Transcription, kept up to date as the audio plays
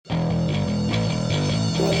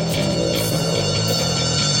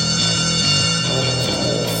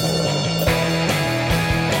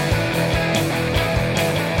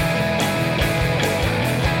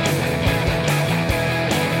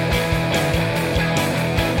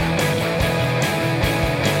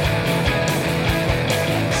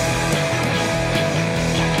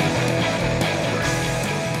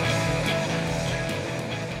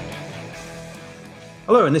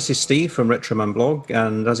Hello, and this is Steve from Retroman Blog,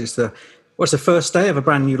 and as it's the first day of a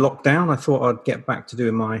brand new lockdown, I thought I'd get back to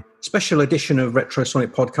doing my special edition of Retro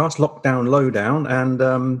Sonic Podcast, Lockdown Lowdown, and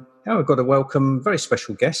now I've got to welcome a very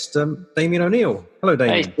special guest, Damien O'Neill. Hello,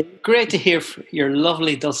 Damien. Hey, great to hear your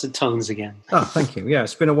lovely dulcet tones again. Oh, thank you. Yeah,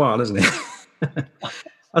 it's been a while, hasn't it?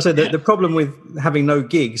 I said the problem with having no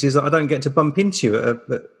gigs is that I don't get to bump into you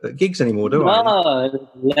at gigs anymore, do I? No,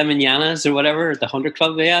 Lemonianas or whatever, the 100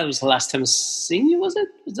 Club. Yeah, it was the last time I seen you, was it?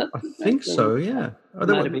 Was that? I think so, yeah.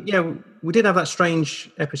 Yeah, we did have that strange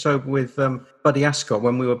episode with Buddy Ascot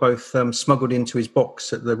when we were both smuggled into his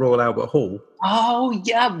box at the Royal Albert Hall. Oh,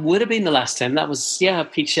 yeah, would have been the last time. That was,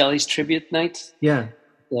 Pete Shelley's tribute night. Yeah.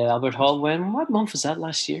 The Albert Hall. What month was that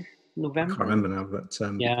last year? November? I can't remember now, but...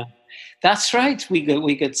 yeah. That's right.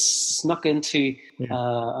 We got snuck into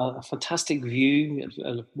a fantastic view,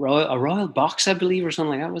 a royal box, I believe, or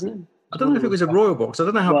something like that, wasn't it? I don't know if it was a royal box. I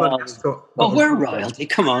don't know how Buddy Ascot... Oh, we're royalty.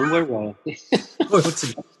 Come on, we're royalty.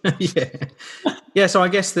 Royalty. Yeah. So I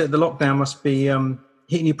guess the lockdown must be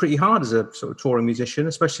hitting you pretty hard as a sort of touring musician,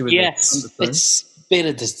 especially with it's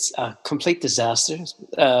been a complete disaster.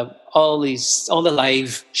 All the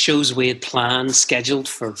live shows we had planned, scheduled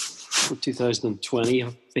for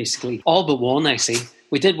 2020, basically all but one. Actually,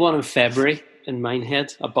 we did one in February in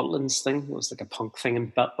Minehead, a Butlins thing. It was like a punk thing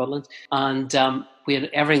in Butlins, and we had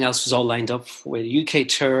everything else was all lined up. We had a UK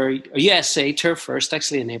tour, a USA tour first,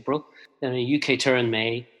 actually in April, then a UK tour in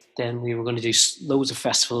May. Then we were going to do loads of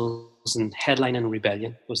festivals, and headlining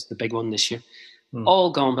Rebellion was the big one this year.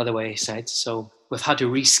 All gone by the wayside. So we've had to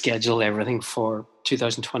reschedule everything for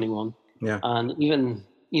 2021. Yeah, and even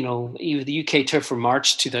the UK tour for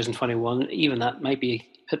March 2021, even that might be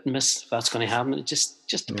hit and miss if that's going to happen. It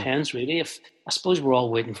just depends, really. I suppose we're all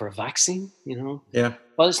waiting for a vaccine, Yeah.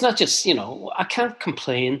 Well, it's not just, I can't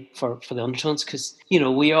complain for the Undertones because,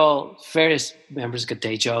 various members get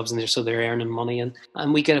day jobs and so they're earning money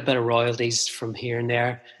and we get a bit of royalties from here and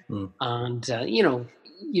there. And,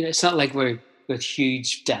 it's not like we're with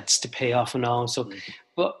huge debts to pay off and all. So,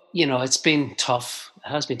 but, it's been tough. It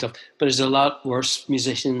has been tough. But there's a lot worse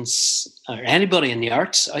musicians or anybody in the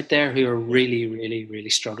arts out there who are really, really, really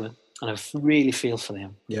struggling. And I really feel for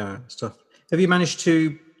them. Yeah, it's tough. Have you managed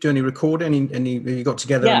to do any recording? Have you got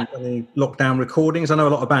together any lockdown recordings? I know a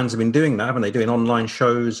lot of bands have been doing that, haven't they? Doing online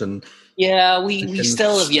shows and... Yeah, we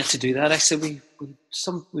still have yet to do that. Actually,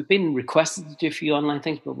 we've been requested to do a few online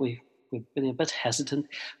things, but we've been a bit hesitant.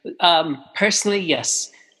 Personally,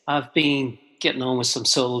 yes, I've been getting on with some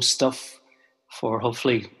solo stuff for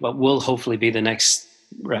what will hopefully be the next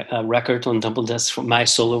record on Double Disc, for my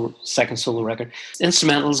second solo record.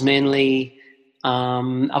 Instrumentals mainly.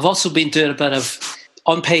 I've also been doing a bit of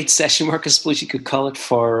unpaid session work, I suppose you could call it,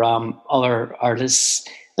 for other artists.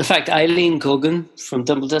 In fact, Eileen Gogan from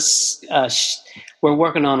Double Disc, we're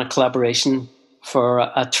working on a collaboration for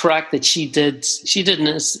a track that she did.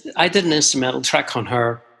 I did an instrumental track on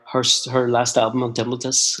her last album on Double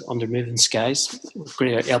Disc, Under Moving Skies,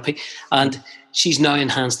 great LP, and she's now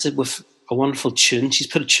enhanced it with a wonderful tune. She's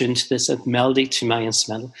put a tune to this, a melody to my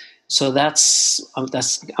instrumental. So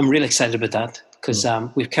I'm really excited about that because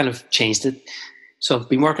we've kind of changed it. So I've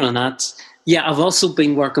been working on that. Yeah, I've also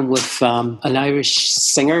been working with an Irish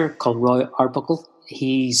singer called Roy Arbuckle.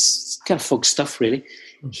 He's kind of folk stuff, really.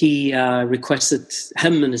 He requested,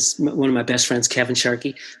 him and one of my best friends, Kevin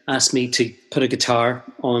Sharkey, asked me to put a guitar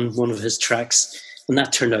on one of his tracks, and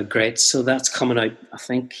that turned out great. So that's coming out, I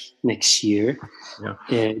think, next year.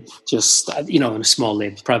 Yeah. Just, in a small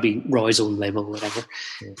label, probably Roy's own label, whatever.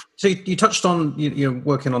 Yeah. So you touched on, you're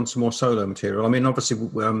working on some more solo material. I mean, obviously,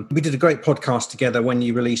 we did a great podcast together when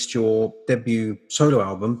you released your debut solo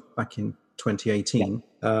album back in 2018.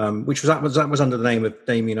 Yeah. Which was under the name of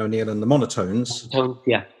Damien O'Neill and the Monotones.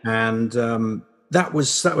 Yeah. And that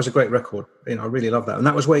was a great record. I really love that. And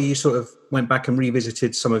that was where you sort of went back and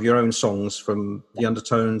revisited some of your own songs from the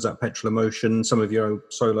Undertones, that Petrol Emotion, some of your own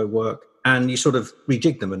solo work, and you sort of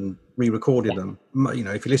rejigged them and re-recorded them.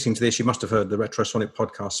 If you're listening to this, you must have heard the Retro Sonic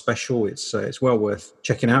podcast special. It's well worth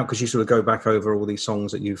checking out because you sort of go back over all these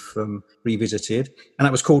songs that you've revisited. And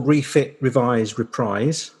that was called Refit, Revise,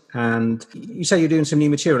 Reprise. and you say you're doing some new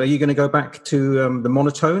material. Are you going to go back to the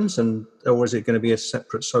monotones, or is it going to be a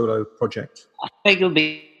separate solo project? I think it'll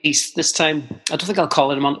be this time. I don't think I'll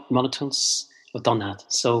call it monotones. I've done that.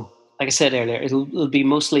 So, like I said earlier, it'll be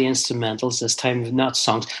mostly instrumentals this time, not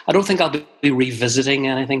songs. I don't think I'll be revisiting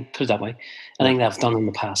anything, put it that way, anything that I've done in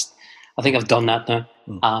the past. I think I've done that now.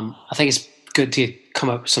 I think it's good to come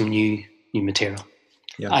up with some new material.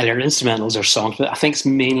 Yeah. Either instrumentals or songs, but I think it's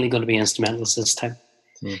mainly going to be instrumentals this time.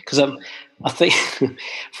 Because I think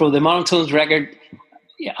for the Monotones record,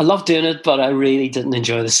 yeah, I love doing it, but I really didn't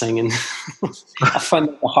enjoy the singing. I found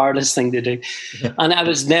it the hardest thing to do. Yeah. And I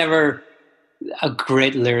was never a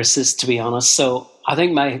great lyricist, to be honest. So I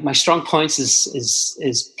think my strong points is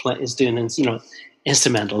doing,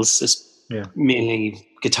 instrumentals, is mainly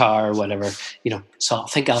guitar or whatever, So I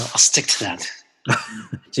think I'll stick to that.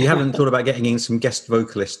 So you haven't thought about getting in some guest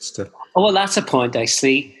vocalists to? Oh, well, that's a point,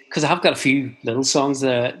 actually, because I've got a few little songs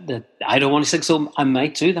that I don't want to sing, so I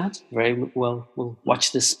might do that. Very well. We'll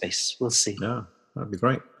watch this space. We'll see. Yeah, that'd be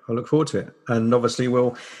great. I look forward to it. And obviously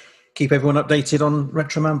we'll keep everyone updated on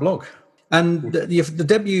Retroman blog. And the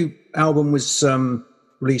debut album was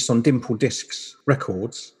released on Dimple Discs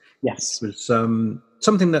Records. Yes. It was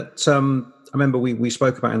something that I remember we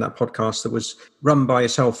spoke about in that podcast, that was run by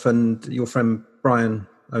yourself and your friend Brian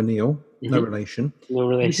O'Neill. No relation. No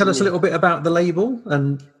relation. Can you tell us a little bit about the label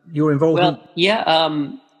and your involvement? Well, yeah,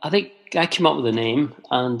 I think I came up with a name,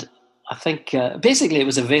 and I think basically it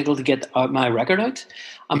was a vehicle to get my record out.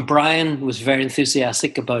 And Brian was very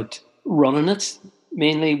enthusiastic about running it,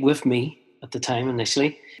 mainly with me at the time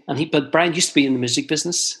initially. But Brian used to be in the music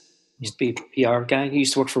business. He used to be a PR guy. He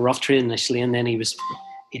used to work for Rough Trade initially, and then he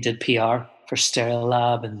did PR for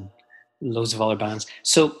Stereolab and loads of other bands.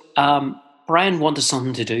 So Brian wanted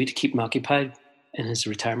something to do to keep him occupied in his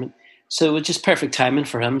retirement. So it was just perfect timing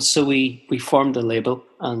for him. So we formed a label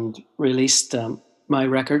and released my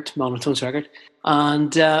record, Monotones record.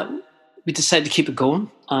 And we decided to keep it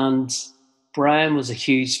going. And Brian's a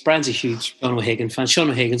huge Sean O'Hagan fan. Sean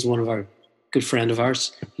O'Hagan's good friend of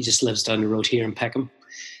ours. He just lives down the road here in Peckham.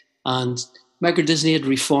 And Micro Disney had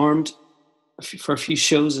reformed for a few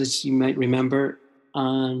shows, as you might remember,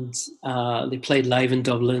 and they played live in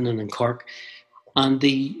Dublin and in Cork, and they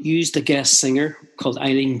used a guest singer called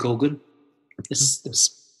Eileen Gogan,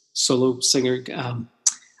 this solo singer,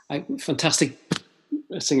 fantastic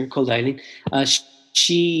singer called Eileen.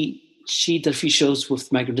 She did a few shows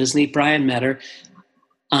with Micro Disney. Brian met her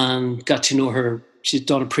and got to know her. She'd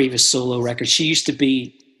done a previous solo record. She used to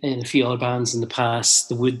be in a few other bands in the past,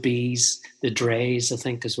 the Woodbees, the Dreys, I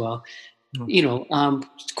think, as well.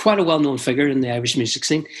 Quite a well-known figure in the Irish music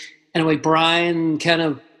scene. Anyway, Brian kind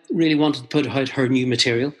of really wanted to put out her new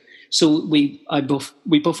material. So we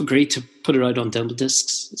both agreed to put it out on Dimple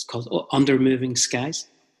Discs. It's called Under Moving Skies,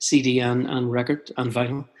 CD and record and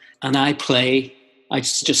vinyl. And I play on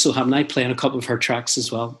a couple of her tracks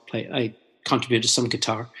as well. I contributed some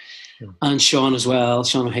guitar. And Sean as well,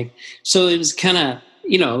 Sean O'Hagan. So it was kind of,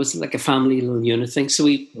 it was like a family little unit thing. So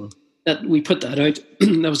we put that out.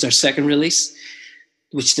 That was our second release,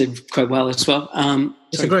 which did quite well as well.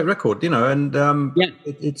 It's a great record, and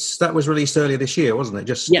that was released earlier this year, wasn't it?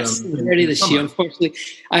 Yes, earlier this year. Unfortunately,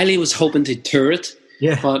 Eileen was hoping to tour it,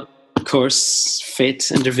 but of course, fate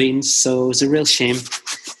intervenes, so it was a real shame.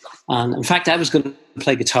 And in fact, I was going to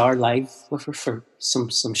play guitar live with her for some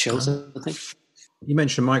shows, I think. You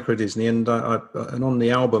mentioned Micro Disney, and on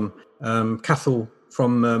the album, Cathal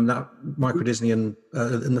from that Micro Disney and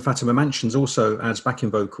the Fatima Mansions also adds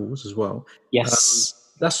backing vocals as well. Yes.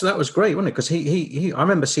 That was great, wasn't it? Because he I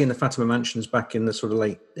remember seeing the Fatima Mansions back in the sort of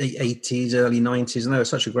late 80s, early 90s, and they were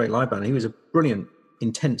such a great live band. He was a brilliant,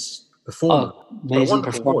 intense performer. Amazing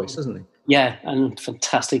performer. Voice, isn't he? Yeah, and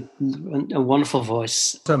fantastic, a wonderful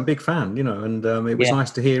voice. So I'm a big fan, and it was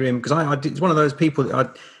nice to hear him, because it's one of those people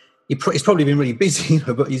that he's probably been really busy,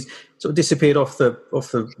 but he's sort of disappeared off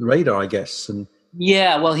the radar, I guess. And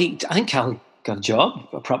yeah, well, I think Cal got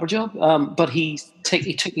a proper job, but he took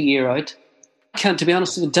a year out. To be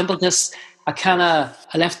honest with Dimple Discs, I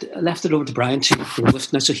left it over to Brian to deal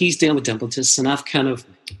with now. So he's dealing with Dimple Discs, and I've kind of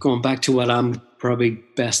gone back to what I'm probably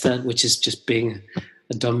best at, which is just being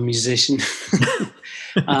a dumb musician.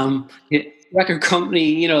 Record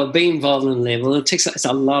company, being involved in a label, it's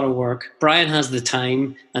a lot of work. Brian has the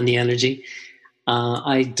time and the energy.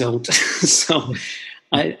 I don't. So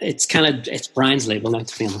it's Brian's label now,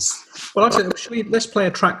 to be honest. Well, let's play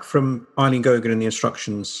a track from Eileen Gogan and the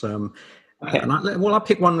Instructions. Okay. And I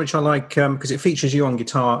pick one which I like because it features you on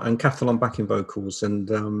guitar and Cathal on backing vocals,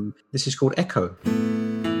 and this is called Echo.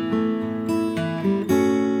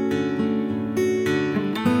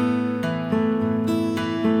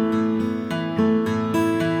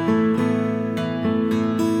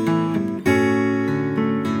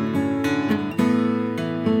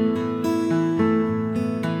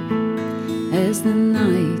 as the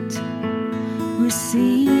night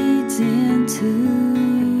recedes into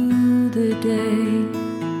the day,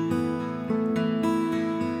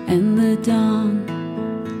 and the dawn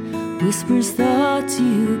whispers thoughts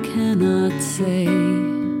you cannot say.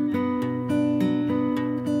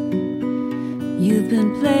 You've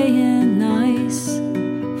been playing nice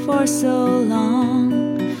for so long,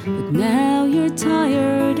 but now you're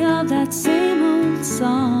tired of that same old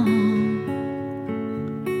song.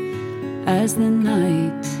 As the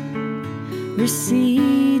night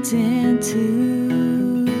recedes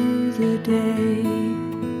into the day,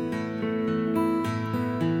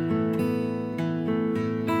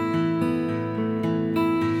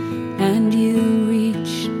 and you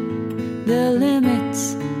reach the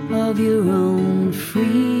limits of your own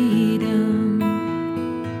freedom,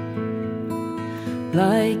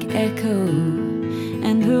 like Echo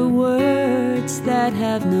and her words that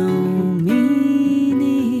have no meaning.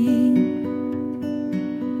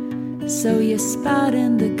 So you spat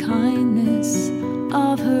in the kindness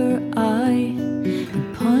of her eye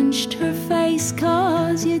and punched her face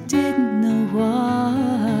 'cause you didn't know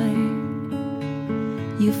why.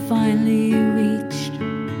 You finally reached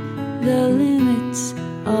the limits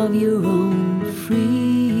of your own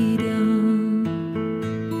freedom.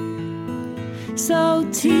 So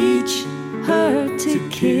teach her to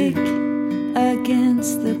kick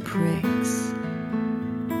against the pricks,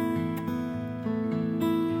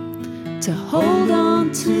 to hold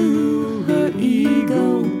on to her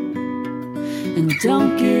ego and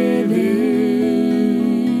don't give in,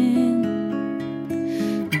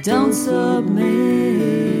 don't submit.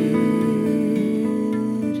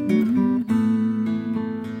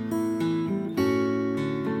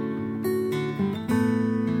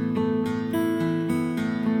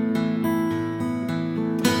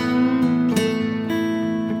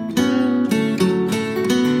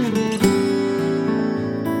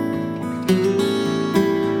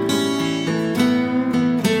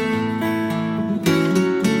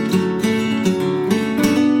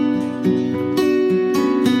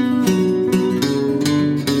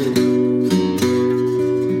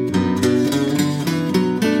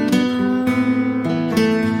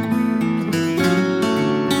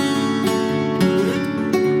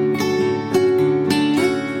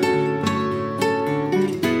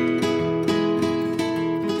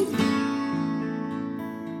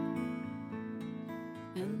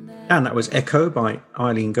 And that was Echo by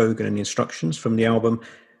Eileen Gogan and the Instructions from the album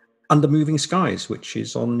Under Moving Skies, which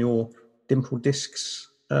is on your Dimple Discs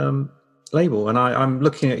label. And I'm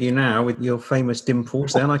looking at you now with your famous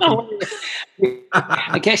dimples there. And I can...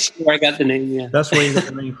 I guess where I got the name, yeah. That's where you got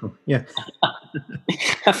the name from, yeah.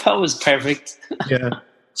 I thought it was perfect. Yeah.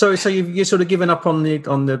 So you've sort of given up on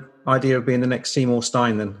the idea of being the next Seymour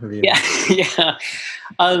Stein then, have you? Yeah.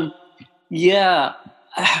 I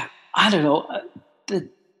don't know.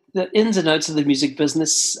 The ins and outs of the music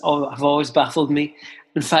business have always baffled me.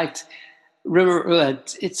 In fact, remember,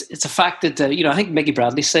 it's a fact that, I think Mickey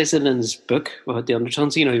Bradley says it in his book about the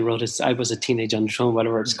undertones. He wrote it, I Was a Teenage Undertone,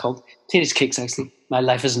 whatever it's called. Teenage Kicks, actually. My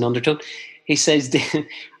Life is an Undertone. He says,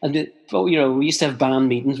 we used to have band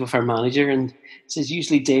meetings with our manager, and says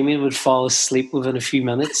usually Damien would fall asleep within a few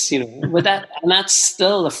minutes, with that, and that's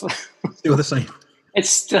still still the same. It's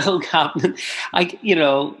still happening.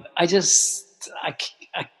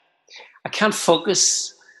 I can't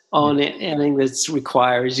focus on anything that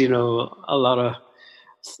requires, a lot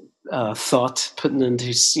of thought putting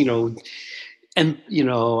into, and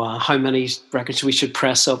how many records we should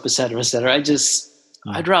press up, et cetera, et cetera.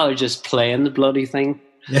 I'd rather just play in the bloody thing,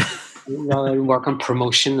 rather than work on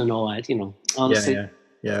promotion and all that. Honestly.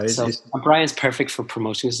 Yeah. Brian's perfect for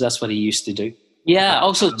promotion because that's what he used to do. Yeah.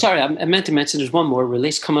 Also, sorry, I meant to mention there's one more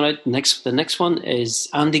release coming out next. The next one is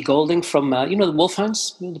Andy Golding from the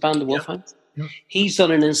Wolfhounds, the band the Wolfhounds. Yep. He's done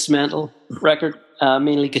an instrumental record,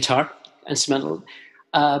 mainly guitar instrumental.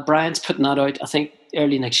 Brian's putting that out, I think,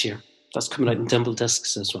 early next year. That's coming out in Dimple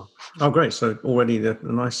Discs as well. Oh, great! So already a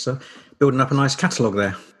nice building up a nice catalogue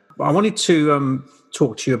there. But I wanted to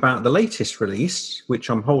talk to you about the latest release, which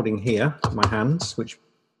I'm holding here in my hands, which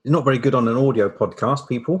is not very good on an audio podcast,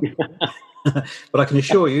 people. But I can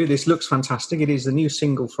assure you, this looks fantastic. It is the new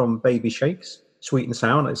single from Baby Shakes, Sweet and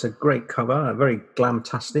Sour. It's a great cover, very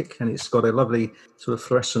glamtastic, and it's got a lovely sort of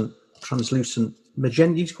fluorescent, translucent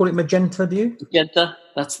magenta. You call it magenta, do you? Magenta.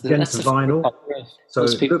 That's the vinyl. So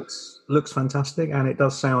it looks fantastic, and it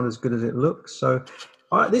does sound as good as it looks. So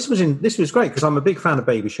this was great because I'm a big fan of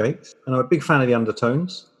Baby Shakes, and I'm a big fan of the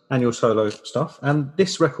Undertones and your solo stuff. And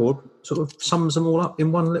this record sort of sums them all up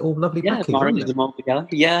in one little lovely package. Yeah, marries them all together.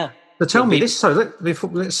 Yeah. So tell me this. So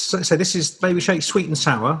let's say this is Baby Shakes Sweet and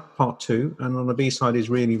Sour Part 2, and on the B side is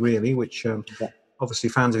Really Really, which obviously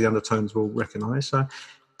fans of the Undertones will recognise. So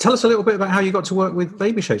tell us a little bit about how you got to work with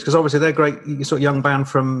Baby Shakes, because obviously they're great, sort of young band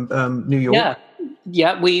from New York.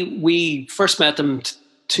 Yeah. We first met them.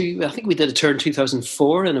 I think we did a tour in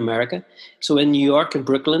 2004 in America. So in New York and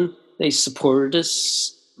Brooklyn, they supported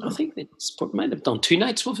us. I think they might have done 2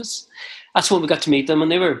 nights with us. That's when we got to meet them, and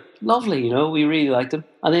they were lovely. We really liked them.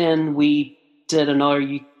 And then we did another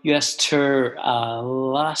US tour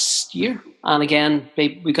last year, and again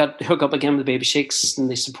we got hooked up again with Baby Shakes, and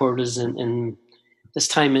they supported us in this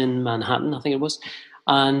time in Manhattan, I think it was.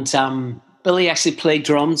 And Billy actually played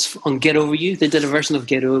drums on Get Over You. They did a version of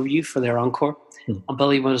Get Over You for their encore, and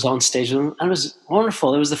Billy was on stage with them, and it was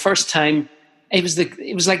wonderful. It was the first time. It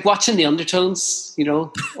was like watching the Undertones,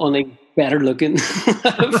 only better looking.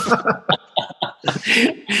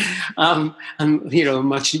 And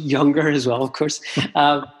much younger as well, of course.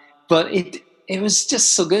 But it was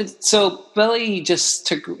just so good. So Billy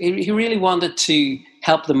he really wanted to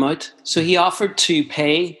help them out. So he offered to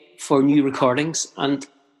pay for new recordings and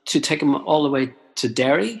to take him all the way to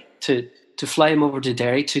Derry, to fly him over to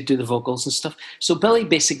Derry to do the vocals and stuff. So Billy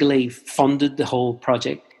basically funded the whole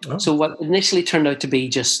project. Oh. So what initially turned out to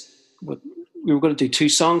be we were going to do 2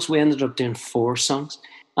 songs. We ended up doing 4 songs.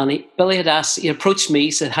 And Billy he approached me,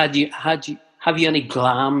 he said, have you any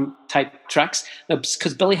glam type tracks?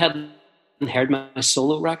 Because Billy hadn't heard my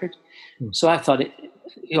solo record. So I thought,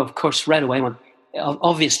 of course, right away,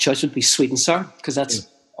 obvious choice would be Sweet and Sour, because that's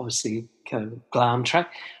obviously kind of a glam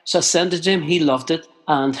track. So I sent it to him, he loved it.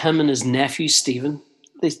 And him and his nephew, Stephen,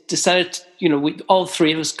 they decided, all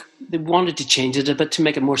 3 of us, they wanted to change it a bit to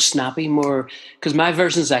make it more snappy, because my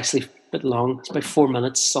version is actually a bit long. It's about 4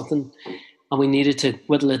 minutes something. And we needed to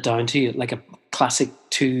whittle it down to like a classic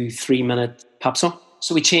 2-3 minute pop song.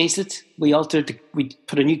 So we changed it. We altered. We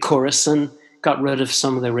put a new chorus and got rid of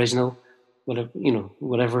some of the original,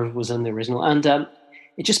 whatever was in the original, and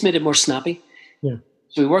it just made it more snappy. Yeah.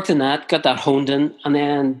 So we worked on that, got that honed in, and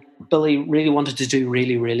then Billy really wanted to do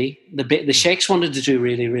Really Really. The Shakes wanted to do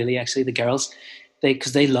Really Really. Actually, the girls,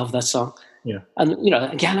 because they love that song. Yeah. And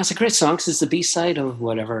again, that's a great song because it's the B side of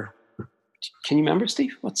whatever. Can you remember,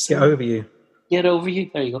 Steve? What's Get Over You? Get Over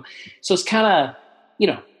You. There you go. So it's kind of,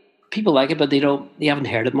 people like it, but they haven't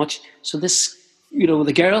heard it much. So this,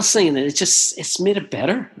 the girls singing it, it's made it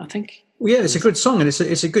better, I think. Well, yeah, it's a good song, and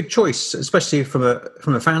it's a good choice, especially from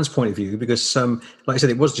a fan's point of view, because like I said,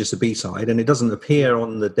 it was just a B-side, and it doesn't appear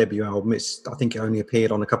on the debut album. I think it only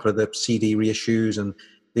appeared on a couple of the CD reissues and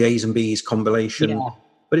the A's and B's compilation. Yeah.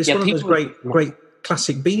 But it's one of those great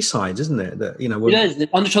classic B-sides, isn't it? That the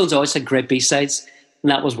Undertones always had great B-sides,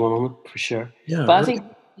 and that was one of them for sure. Yeah, but I think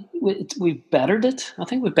we bettered it. I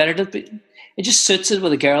think we bettered it. But it just suits it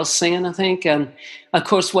with the girls singing, I think. And of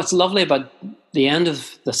course, what's lovely about the end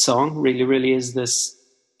of the song really, really is this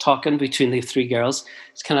talking between the 3 girls.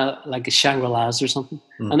 It's kind of like a Shangri-La's or something.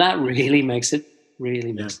 And that really makes it.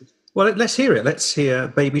 Well, let's hear it. Let's hear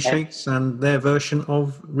Baby Shakes and their version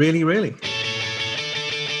of Really, Really.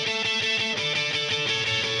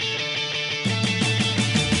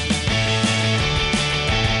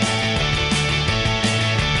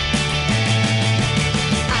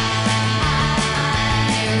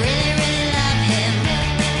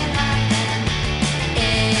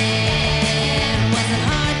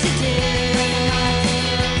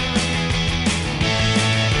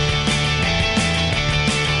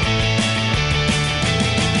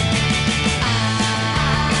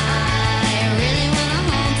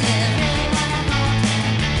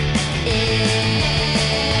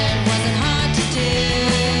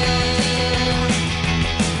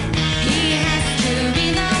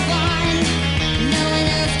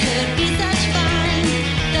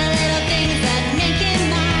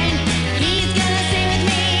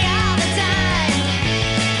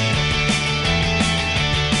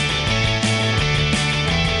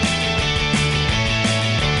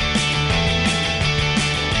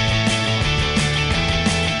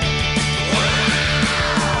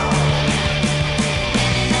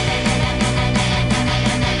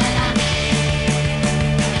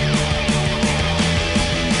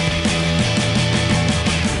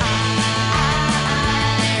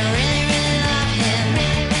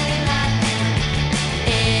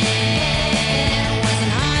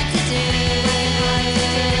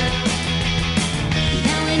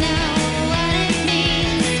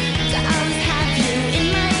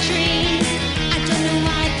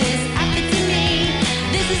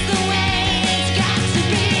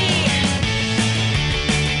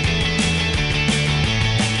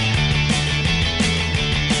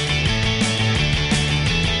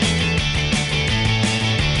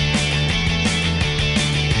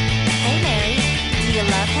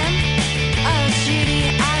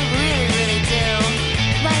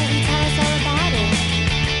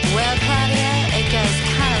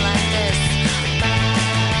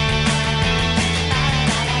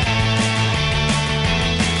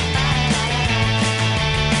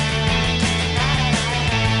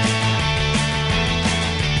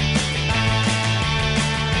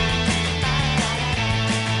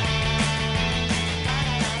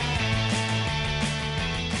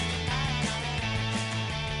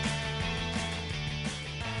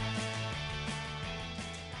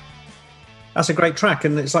 That's a great track,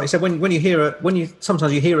 and it's like I said, when you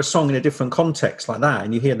sometimes you hear a song in a different context like that,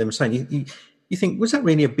 and you hear them saying, you think, was that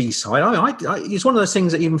really a B-side? It's one of those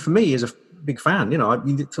things that even for me as a big fan, you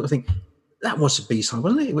sort of think that was a B-side,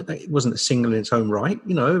 wasn't it? It wasn't a single in its own right,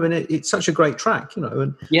 and it's such a great track,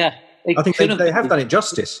 and yeah, I think they have done it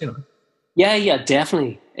justice, Yeah,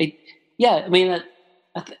 definitely. I mean,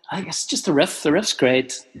 I guess just the riff. The riff's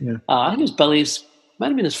great. Yeah. I think it was Billy's. Might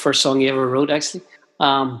have been his first song he ever wrote, actually.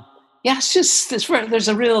 There's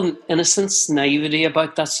a real innocence, naivety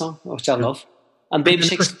about that song, which I love. And Baby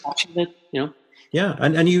Shake's watching it, Yeah,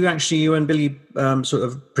 and you and Billy sort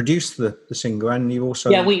of produced the single, and you also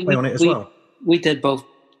play on it as well. We did both.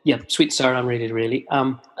 Yeah, Sweet and Sour and Really Really.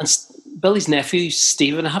 And Billy's nephew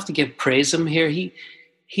Stephen, I have to give praise him here.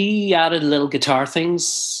 He added little guitar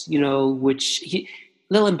things,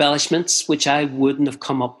 little embellishments which I wouldn't have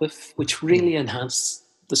come up with, which really enhanced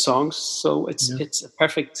the songs. So it's a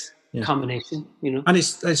perfect combination, And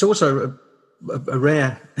it's also a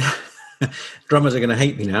rare. Drummers are going to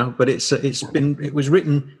hate me now, but it was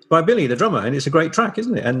written by Billy, the drummer, and it's a great track,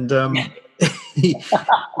 isn't it? And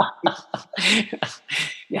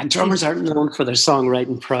drummers aren't known for their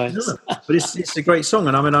songwriting prowess. No, but it's a great song,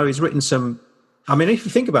 and I mean, he's written some. I mean, if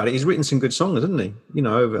you think about it, he's written some good songs, hasn't he?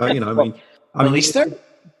 Billy's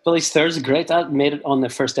Third is great. That made it on the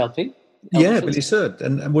first LP. Billy's Third,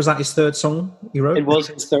 and was that his third song he wrote? It was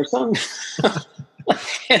his third song.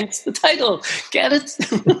 Hence the title. Get it?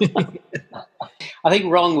 I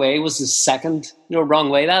think Wrong Way was his second. Wrong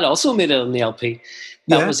Way, that also made it on the LP.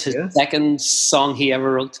 That was his second song he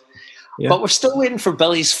ever wrote. Yeah. But we're still waiting for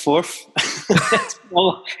Billy's fourth.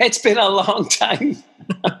 It's been a long time.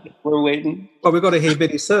 We're waiting. Well, we've got to hear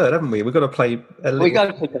Billy's Third, haven't we? We've got to play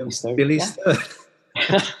Billy's Third. Billy's Third.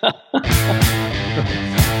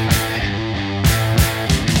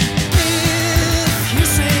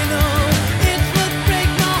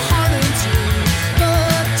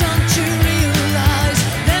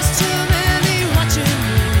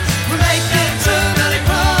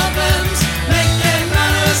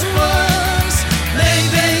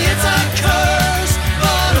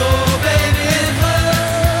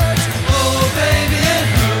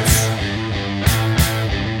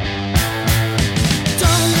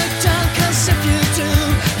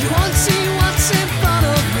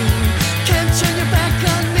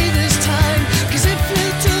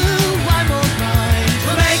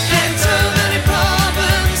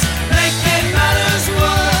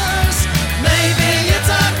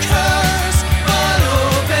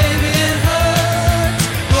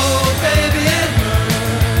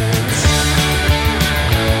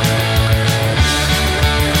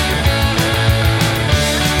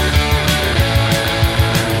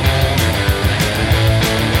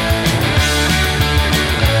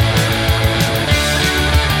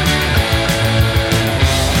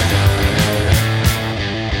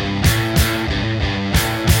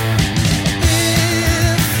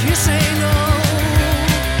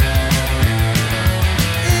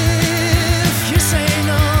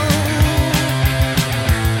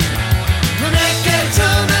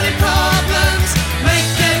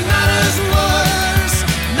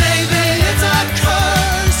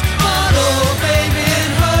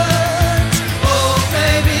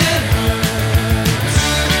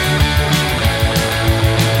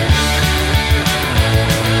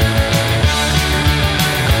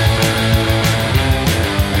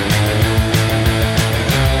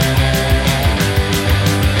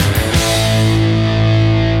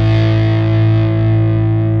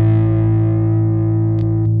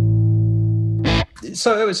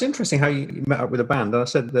 So it's interesting how you met up with a band, and I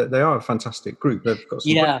said that they are a fantastic group. They've got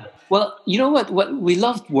some Well, you know what we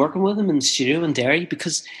loved working with them in the studio in Derry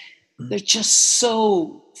because they're just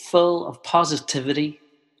so full of positivity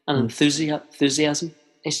and enthusiasm.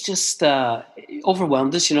 It's just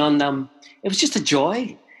overwhelmed us, and it was just a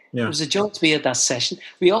joy. Yeah. It was a joy to be at that session.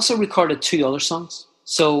 We also recorded 2 other songs,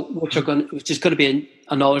 which is going to be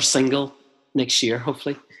another single next year,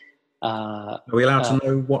 hopefully. Are we allowed to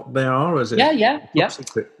know what they are? Or is it? Yeah.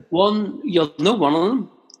 One, you'll know one of them.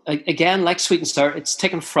 Again, like Sweet and Sour, it's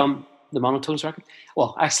taken from the Monotones record.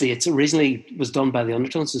 Well, actually, it originally was done by the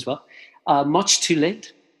Undertones as well. Much Too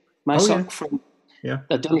Late, my song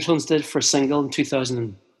that the Undertones did for a single in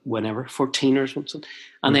 2014 or something.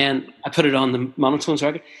 And then I put it on the Monotones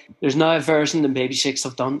record. There's now a version that Baby Shakes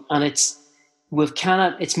have done, and it's more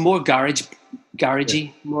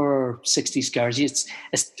garagey, more 60s garagey.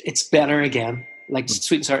 It's better again. Like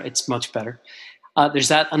Sweet and Sour, it's much better. There's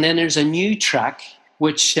that, and then there's a new track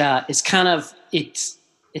which is kind of it's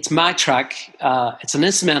my track. It's an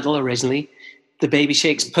instrumental originally. The Baby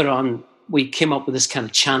Shakes put on. We came up with this kind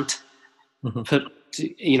of chant put,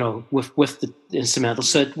 with the instrumental.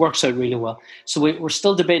 So it works out really well. So we're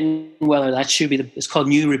still debating whether that should be it's called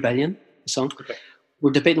New Rebellion, the song. Okay.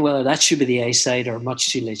 We're debating whether that should be the A-side or Much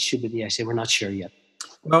Too Late should be the A-side. We're not sure yet.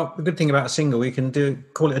 Well, the good thing about a single, you can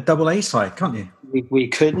call it a double A-side, can't you? We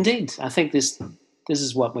could indeed. I think this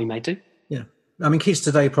is what we might do. Yeah. I mean, kids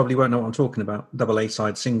today probably won't know what I'm talking about, double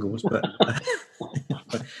A-side singles, but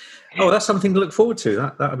that's something to look forward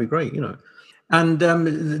to. That would be great, And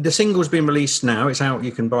the single's been released now. It's out.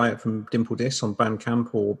 You can buy it from Dimple Disc on Bandcamp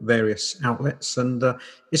or various outlets. And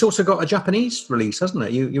it's also got a Japanese release, hasn't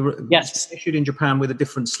it? Yes. It's issued in Japan with a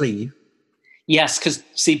different sleeve. Yes, because,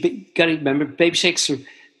 got to remember, Baby Shakes are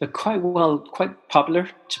quite popular in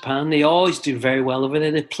Japan. They always do very well over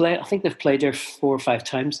there. I think they've played there 4 or 5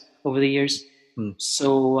 times over the years.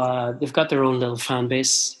 So they've got their own little fan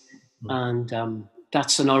base. And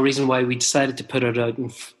that's another reason why we decided to put it out in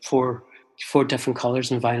 4 different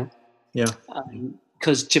colours in vinyl. Yeah.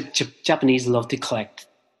 Because Japanese love to collect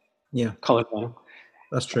coloured vinyl.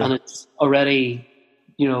 That's true. And it's already,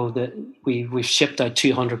 we've shipped out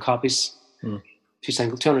 200 copies,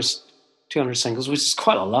 200 singles, which is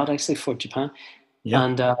quite a lot actually for Japan. Yeah.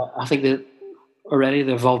 And I think that already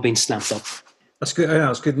they've all been snapped up. That's good. Yeah,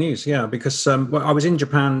 that's good news. Yeah, because I was in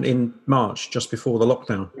Japan in March, just before the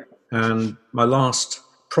lockdown, and my last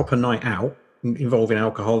proper night out involving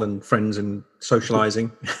alcohol and friends and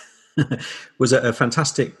socializing was at a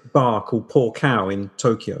fantastic bar called Poor Cow in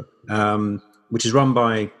Tokyo, which is run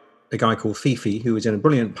by a guy called Fifi, who is in a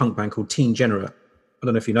brilliant punk band called Teen Generate. I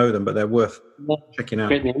don't know if you know them, but they're worth checking out.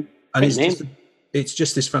 Great name. And it's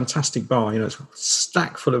just this fantastic bar, it's a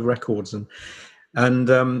stack full of records,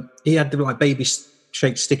 and he had like Baby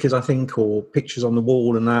Shake stickers, I think, or pictures on the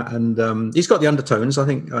wall and that, and he's got the Undertones, I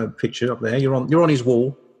think, picture up there. You're on his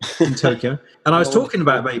wall in Tokyo, and I was talking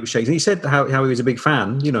about Baby Shakes, and he said how he was a big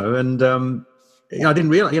fan, and I didn't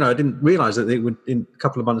realize that it would, in a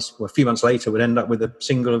couple of months, or a few months later, would end up with a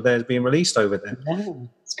single of theirs being released over there. Yeah,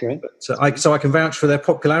 that's great. But, so I can vouch for their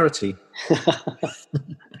popularity.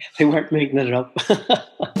 They weren't making it up.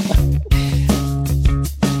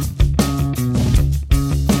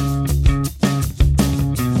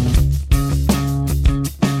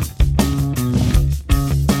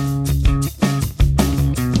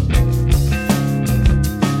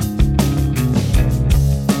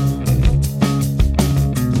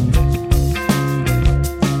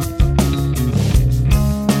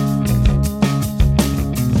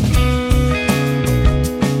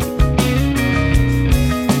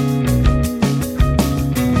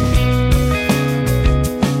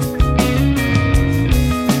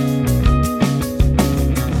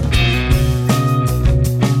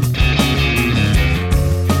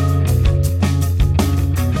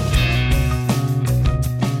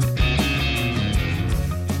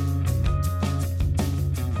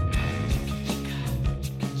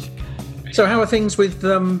 So how are things with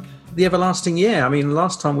the Everlasting Year? I mean,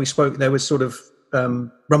 last time we spoke, there was sort of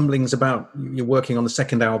rumblings about you working on the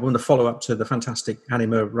second album, the follow-up to the fantastic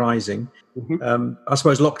Anima Rising. Mm-hmm. I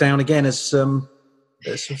suppose lockdown again has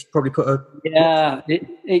probably put a... Yeah,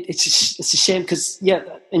 it's a shame because,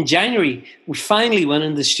 in January, we finally went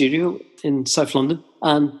in the studio in South London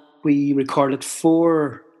and we recorded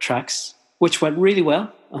 4 tracks, which went really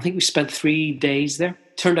well. I think we spent 3 days there.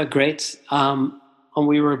 Turned out great. And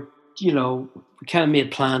we were... we kind of made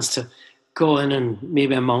plans to go in and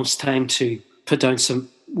maybe a month's time to put down some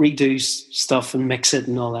redo stuff and mix it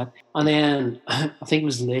and all that. And then I think it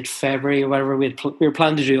was late February or whatever, we were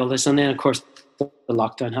planning to do all this. And then, of course, the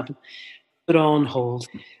lockdown happened. Put on hold.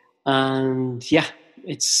 And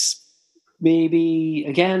it's maybe,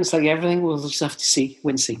 again, it's like everything. We'll just have to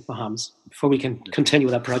wait and see what happens before we can continue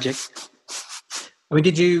with that project. I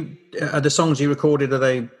mean, are the songs you recorded, are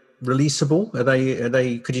they releasable? Are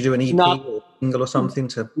they? Could you do an EP or single or something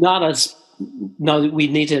to? No,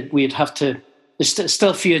 we'd have to. There's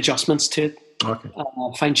still a few adjustments to it. Okay.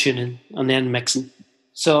 Fine tuning and then mixing.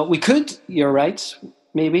 So we could. You're right.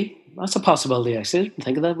 Maybe that's a possibility. I didn't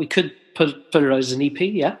think of that. We could put it out as an EP.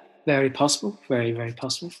 Yeah, very possible. Very, very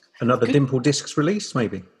possible. Another Dimple Discs release,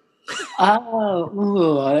 maybe. You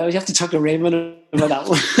have to talk to Raymond about that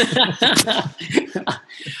one.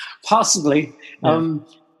 Possibly.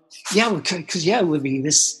 Yeah. We could, because it would be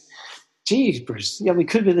this. Geez, Bruce. Yeah, we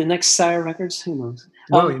could be the next Sire Records. Who knows?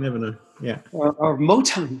 Well, you never know. Yeah. Or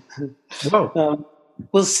Motown. Whoa.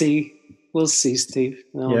 We'll see. We'll see, Steve.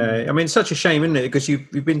 Yeah, I mean, it's such a shame, isn't it? Because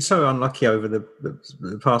you've been so unlucky over the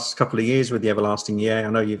past couple of years with the Everlasting Year. I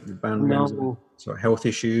know you've been sort of health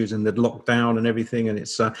issues and the lockdown and everything, and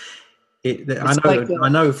it's. I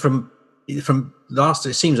know from from last,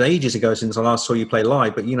 it seems ages ago since I last saw you play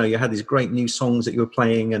live, but you had these great new songs that you were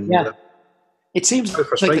playing, and it seems so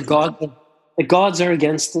like the gods are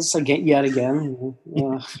against us yet again.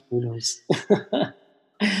 Who knows?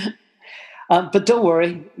 But don't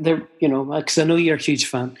worry, because I know you're a huge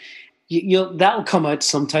fan. That'll come out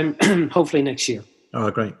sometime, hopefully next year. Oh,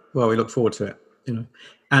 great! Well, we look forward to it.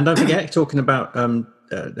 And don't forget, talking about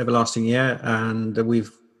Everlasting Year, and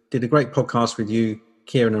we've did a great podcast with you,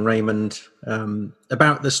 Kieran and Raymond,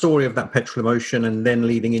 about the story of that Petrol Emotion, and then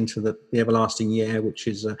leading into the Everlasting Year, which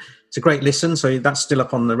is it's a great listen. So that's still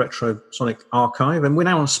up on the Retro Sonic archive, and we're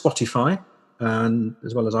now on Spotify, and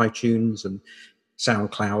as well as iTunes and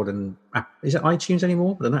SoundCloud, and is it iTunes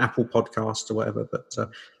anymore? I don't know, Apple Podcasts or whatever. But so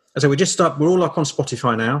we're all up on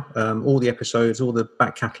Spotify now. All the episodes, all the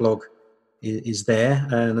back catalogue is there,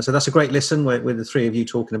 and so that's a great listen. With the three of you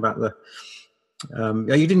talking about the.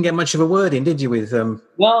 You didn't get much of a word in, did you? With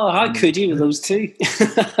well, how could you with those two?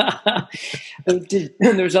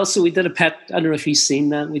 There's also we did a I don't know if you've seen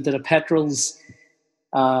that. We did a Petrol's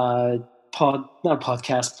not a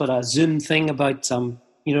podcast, but a Zoom thing about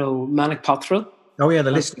Manic Patrol. Oh yeah, the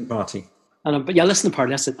listening party. Listening party.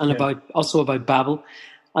 That's it. And about Babel.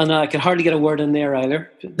 And I could hardly get a word in there either,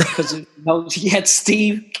 because you had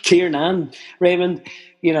Steve, Kieran, and Raymond.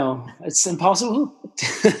 It's impossible.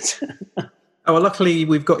 Oh, well, luckily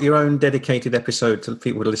we've got your own dedicated episode that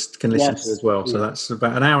people can listen to as well. So that's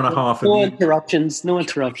about an hour and a half. No interruptions.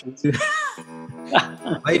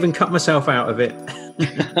 I even cut myself out of it.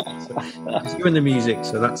 It's you and the music,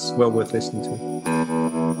 so that's well worth listening to.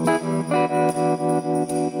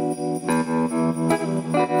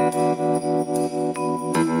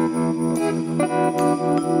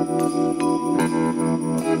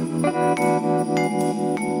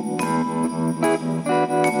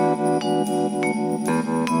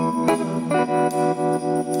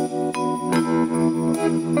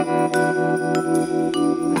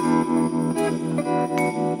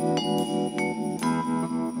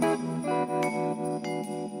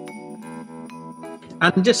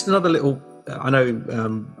 And just another little, I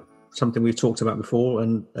know something we've talked about before,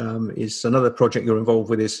 and is another project you're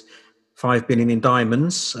involved with is 5 Billion in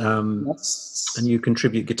Diamonds. Yes. And you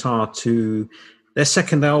contribute guitar to their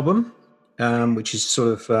second album, which is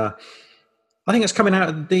sort of, I think it's coming out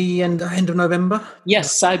at the end of November.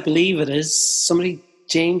 Yes, I believe it is.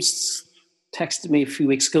 James texted me a few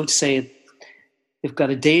weeks ago to say they've got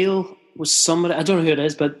a deal with somebody. I don't know who it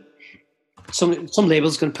is, but some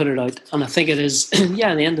label's going to put it out, and I think it is at the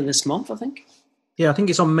end of this month, I think. Yeah, I think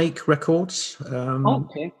it's on Make Records.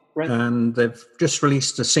 Okay, right. And they've just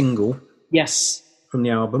released a single. Yes. From the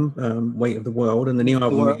album, Weight of the World, and the new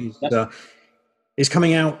album is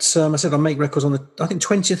coming out. I said on Make Records on I think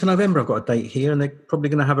 20th of November. I've got a date here, and they're probably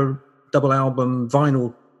going to have a double album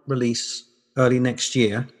vinyl release early next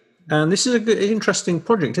year. And this is an interesting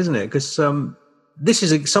project, isn't it? Because this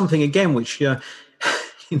is something again which.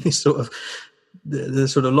 In this sort of the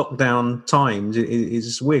sort of lockdown times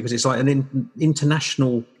is weird, because it's like an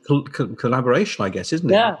international collaboration, I guess, isn't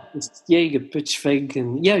it? Yeah, you get Butch Vig,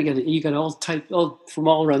 and you got all from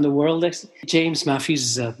all around the world. James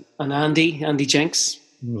Matthews and Andy Jenks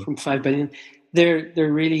from 5 Billion. They're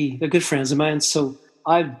good friends of mine. So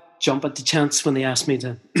I jump at the chance when they ask me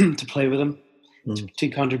to to play with them, to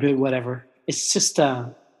contribute, whatever. It's just.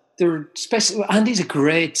 They're special. Andy's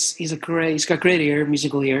he's got great ear,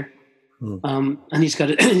 musical ear, and he's got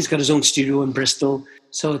his own studio in Bristol.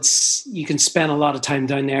 So you can spend a lot of time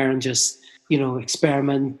down there and just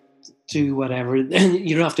experiment, do whatever.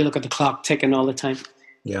 You don't have to look at the clock ticking all the time.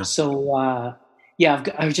 Yeah. So I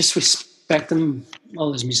just respect them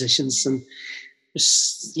all as musicians, and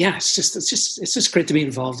it's just great to be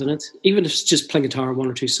involved in it, even if it's just playing guitar, one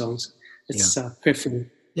or two songs. It's great for me.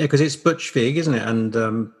 Yeah, because it's Butch Vig, isn't it? And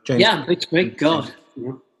James. Yeah, Butch Vig. God,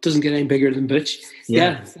 doesn't get any bigger than Butch.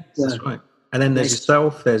 Yeah, that's right. And then there's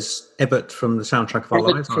yourself. There's Ebbert from the Soundtrack of Our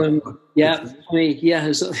Lives.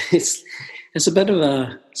 It's a bit of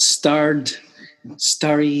a starry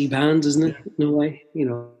band, isn't it? In a way,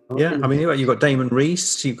 Yeah, I mean, you've got Damon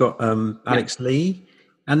Reese, you've got Alex Lee,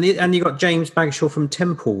 and you've got James Bagshaw from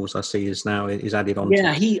Temples. I see is added on.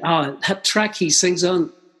 Yeah, that track he sings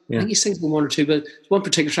on. I think he sings on one or two, but one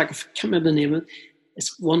particular track, I can't remember the name of it.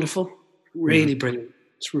 It's wonderful. Really brilliant.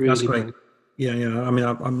 It's really That's great. Brilliant. Yeah. I mean,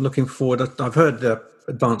 I'm looking forward. I've heard the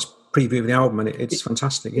advanced preview of the album, and it's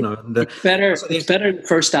fantastic, And it's better than the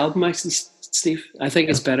first album, actually, Steve. I think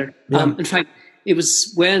it's better. Yeah. In fact, it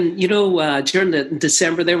was when, during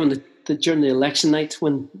December there, during the election night,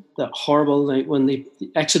 when the horrible night, when the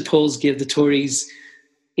exit polls gave the Tories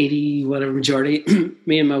 80 whatever majority,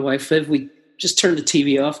 me and my wife Viv, we just turned the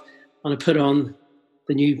TV off, and I put on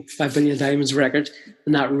the new 5 Billion Diamonds record,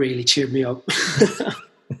 and that really cheered me up.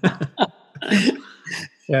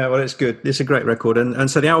 Yeah, well, it's good. It's a great record. And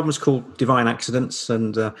so the album's called Divine Accidents,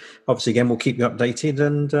 and obviously, again, we'll keep you updated.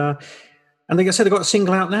 And like I said, they've got a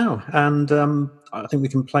single out now, and I think we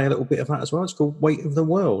can play a little bit of that as well. It's called Weight of the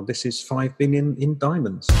World. This is 5 Billion in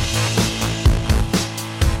Diamonds.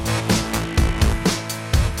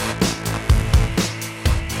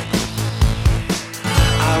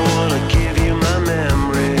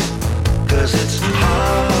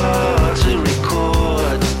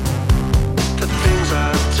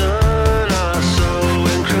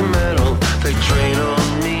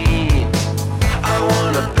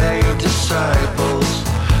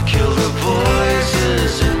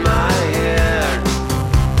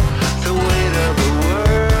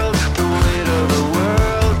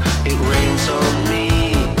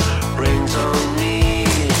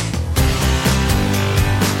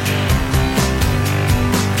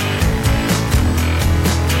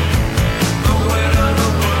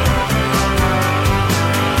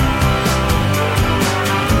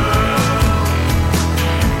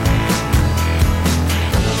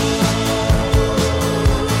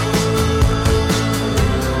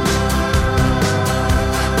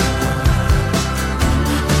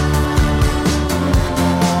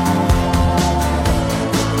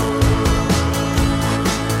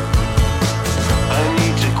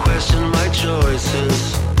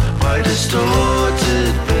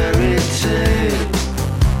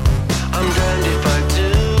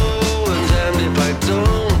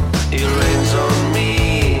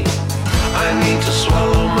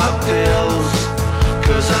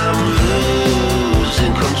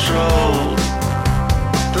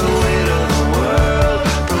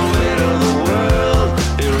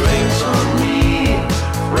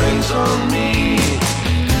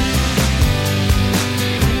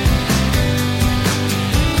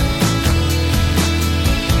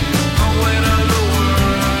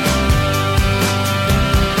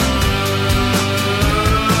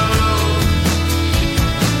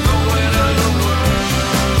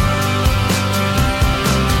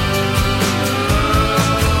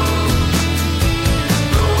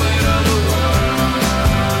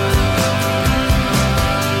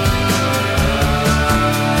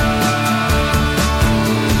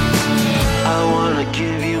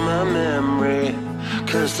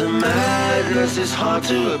 It's hard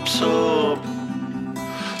to absorb.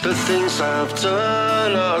 The things I've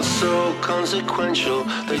done are so consequential,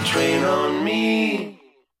 they drain on me.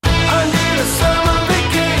 I need a summer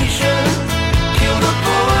vacation, kill the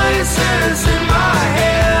voices in my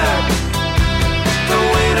head. The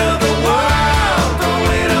weight of the world, the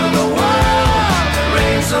weight of the world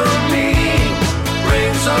rains on me,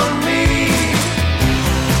 rains on me,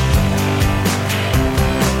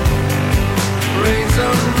 rains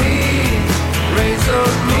on me. Rains on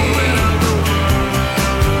me.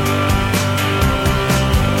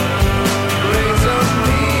 Rains on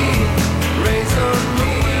me. Rains on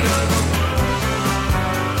me.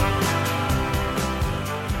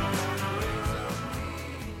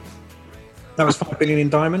 That was 5 Billion in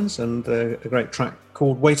Diamonds, and a great track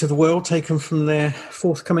called Weight of the World, taken from their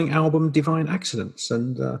forthcoming album Divine Accidents,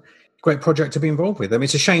 and great project to be involved with. I mean,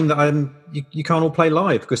 it's a shame that you can't all play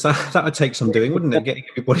live, because that would take some doing, wouldn't it? Getting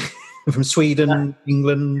everybody from Sweden,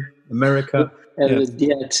 England, America. It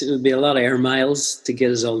would be a lot of air miles to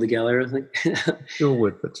get us all together, I think. Sure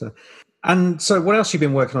would. But and so what else have you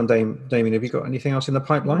been working on, Damien? Have you got anything else in the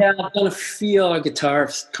pipeline? Yeah, I've done a few other guitar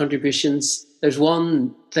contributions. There's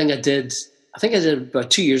one thing I did about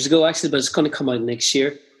 2 years ago, actually, but it's going to come out next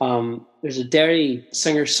year. There's a Derry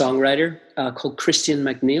singer-songwriter called Christian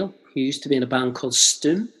McNeil, who used to be in a band called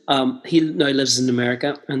Stoom. He now lives in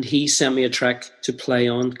America, and he sent me a track to play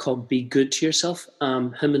on called Be Good to Yourself.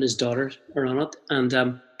 Him and his daughter are on it, and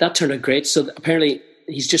that turned out great. So apparently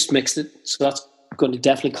he's just mixed it, so that's going to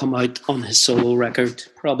definitely come out on his solo record,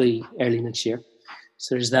 probably early next year.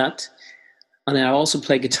 So there's that. And then I also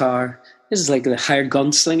play guitar. This is like the hired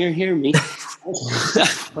gunslinger here, me. I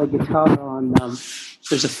play guitar on,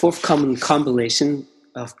 there's a forthcoming compilation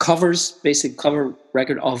of covers, basic cover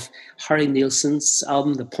record of Harry Nilsson's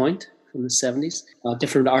album The Point from the 70s.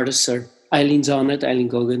 Different artists are, Eileen's on it, Eileen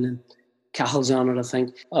Gogan, and Cahill's on it, I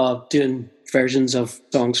think, doing versions of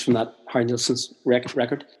songs from that Harry Nilsson's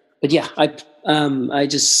record. But yeah, I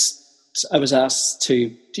was asked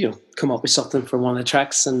to come up with something for one of the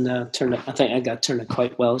tracks, and I think I got turned out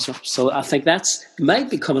quite well. So I think that's might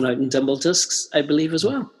be coming out in Dimble Discs, I believe, as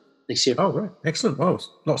well next year. Oh, right, excellent. Well,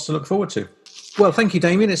 lots to look forward to. Well, thank you,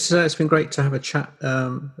 Damien. It's been great to have a chat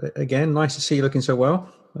again. Nice to see you looking so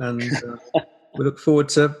well, and We look forward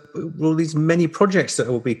to all these many projects that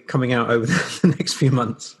will be coming out over the next few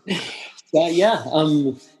months.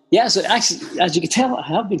 So actually, as you can tell, I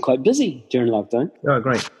have been quite busy during lockdown. Oh,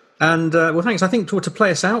 great. And well, thanks. I think to play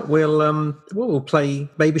us out, we'll play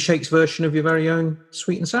Baby Shake's version of your very own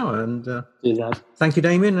Sweet and Sour. And do that. Thank you,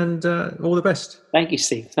 Damien, and all the best. Thank you,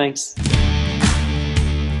 Steve. Thanks.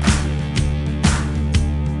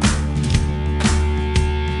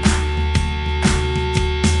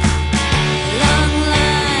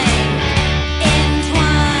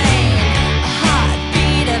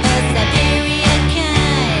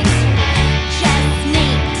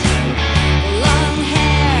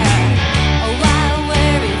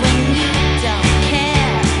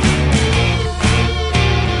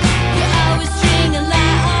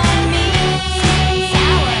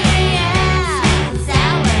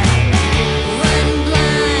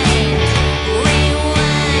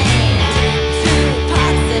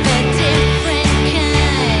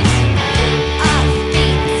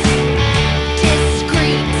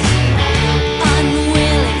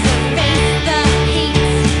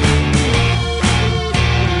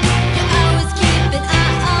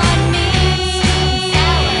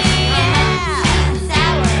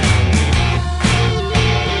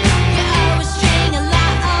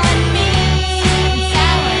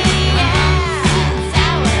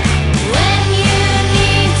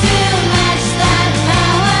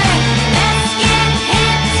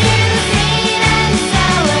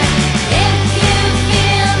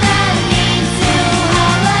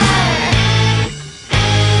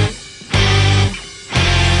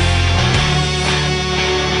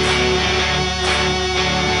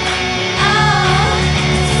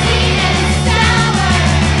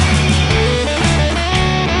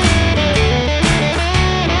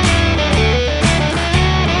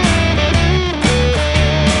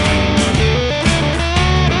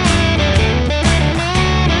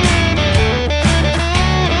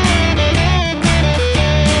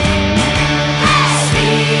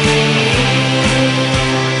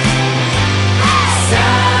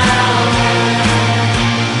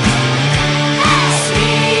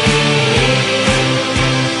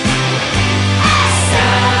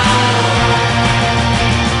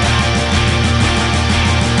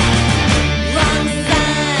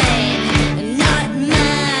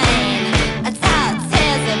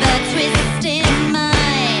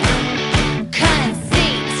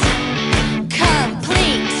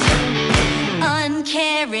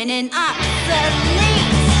 uncaring and obsolete.